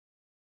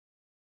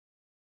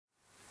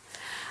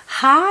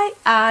Hi,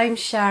 I'm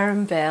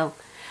Sharon Bill.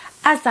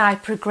 As I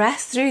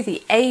progress through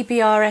the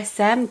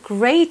ABRSM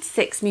Grade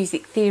 6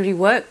 Music Theory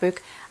Workbook,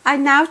 I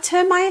now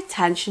turn my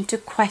attention to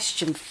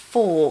question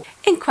 4.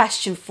 In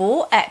question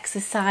 4,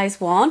 exercise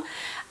 1,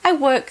 I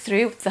work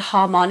through the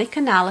harmonic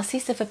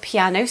analysis of a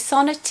piano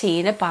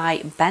sonatina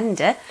by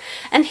Bender,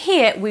 and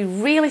here we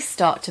really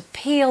start to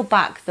peel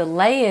back the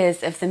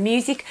layers of the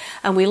music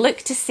and we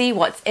look to see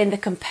what's in the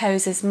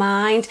composer's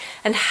mind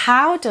and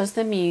how does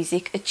the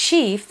music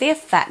achieve the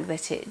effect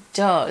that it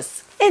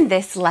does. In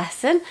this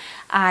lesson,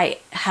 I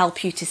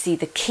help you to see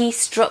the key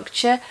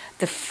structure,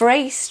 the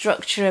phrase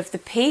structure of the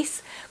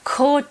piece,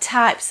 chord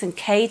types and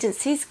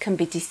cadences can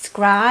be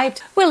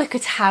described. We look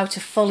at how to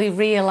fully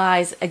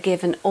realise a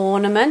given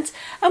ornament,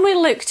 and we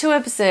look to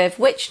observe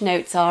which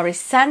notes are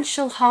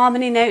essential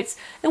harmony notes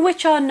and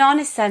which are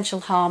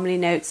non-essential harmony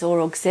notes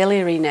or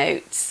auxiliary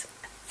notes.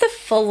 The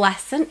full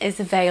lesson is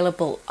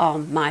available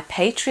on my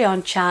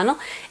Patreon channel.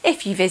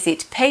 If you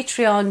visit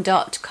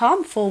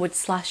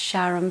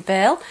patreon.com/Sharon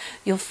Bill,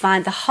 you'll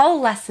find the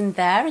whole lesson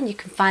there, and you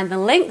can find the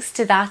links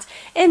to that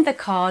in the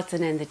cards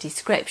and in the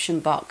description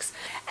box.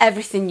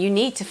 Everything you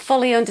need to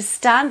fully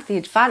understand the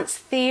advanced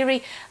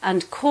theory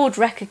and chord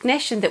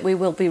recognition that we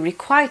will be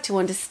required to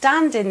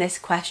understand in this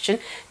question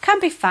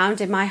can be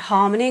found in my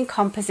Harmony and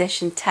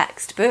Composition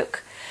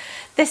textbook.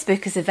 This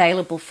book is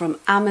available from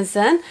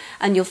Amazon,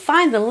 and you'll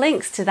find the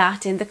links to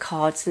that in the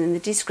cards and in the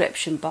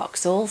description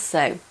box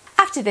also.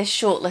 After this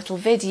short little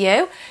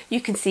video, you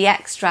can see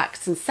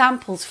extracts and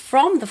samples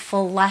from the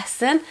full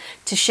lesson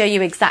to show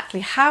you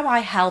exactly how I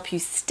help you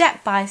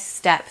step by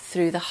step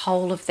through the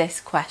whole of this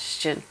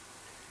question.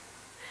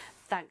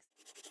 Thanks.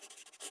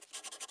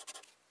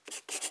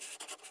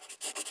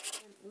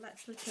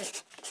 Let's look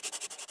at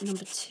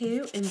number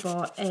 2 in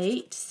bar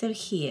 8. So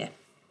here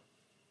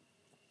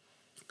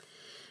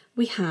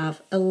we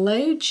have a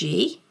low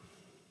G,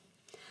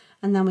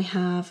 and then we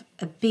have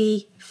a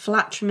B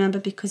flat, remember,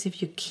 because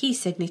of your key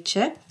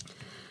signature.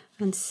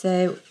 And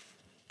so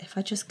if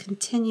I just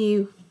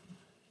continue,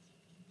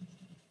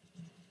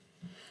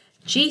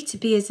 G to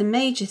B is a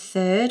major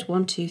third,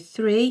 1, 2,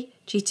 3.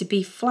 G to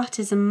B flat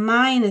is a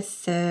minor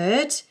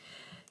third,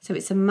 so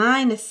it's a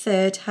minor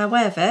third.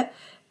 However,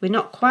 we're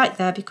not quite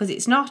there because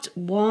it's not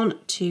 1,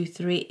 2,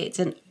 3, it's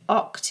an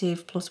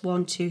octave plus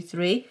 1, 2,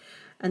 3.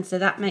 And so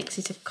that makes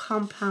it a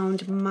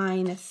compound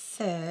minor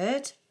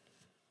third.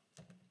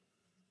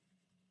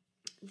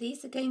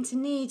 These are going to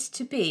need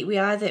to be,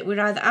 we're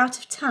either out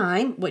of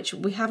time, which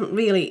we haven't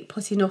really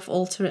put enough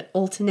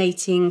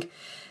alternating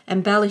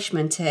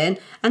embellishment in,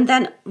 and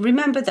then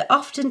remember that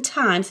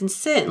oftentimes, and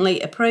certainly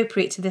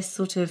appropriate to this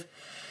sort of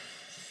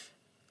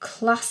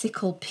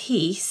classical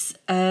piece,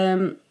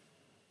 we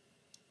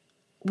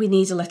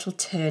need a little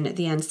turn at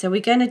the end. So we're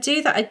going to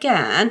do that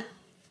again.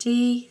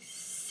 D,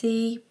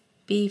 C,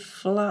 B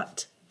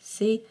flat,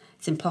 C.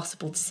 It's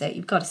impossible to say.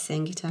 You've got to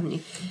sing it, haven't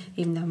you?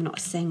 Even though I'm not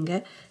a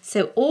singer.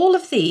 So all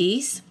of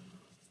these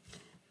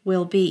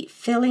will be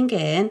filling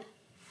in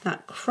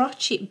that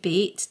crotchet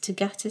beat to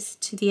get us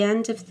to the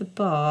end of the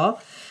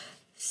bar.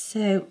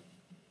 So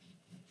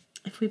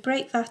if we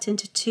break that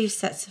into 2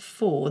 sets of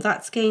 4,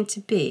 that's going to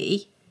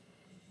be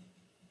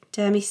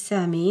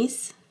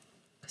demi-semis,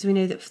 because we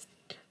know that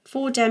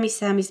 4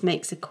 demi-semis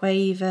makes a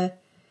quaver.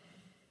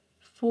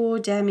 4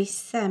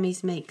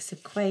 demi-semis makes a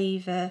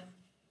quaver.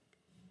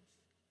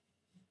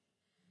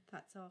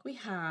 That's all. We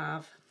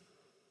have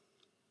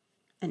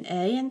an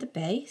A in the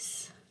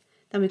bass.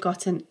 Then we've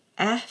got an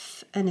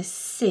F and a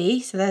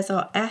C. So there's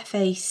our F,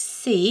 A,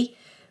 C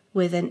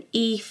with an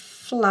E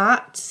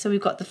flat. So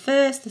we've got the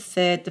first, the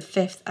third, the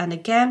fifth, and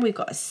again we've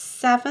got a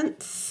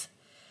 7th.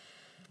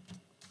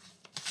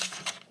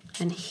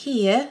 And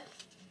here,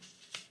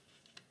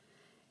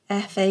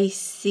 F, A,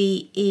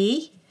 C,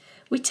 E.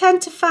 We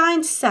tend to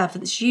find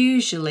 7ths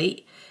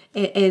usually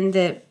in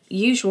the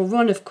usual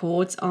run of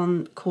chords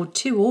on chord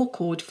 2 or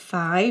chord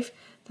 5.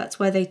 That's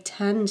where they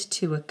tend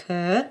to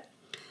occur.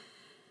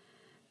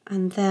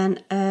 And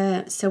then,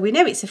 so we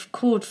know it's a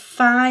chord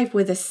 5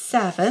 with a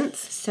 7th,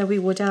 so we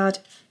would add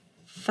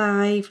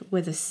 5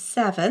 with a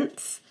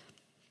 7th.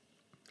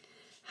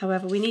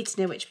 However, we need to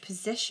know which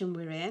position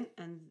we're in,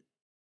 and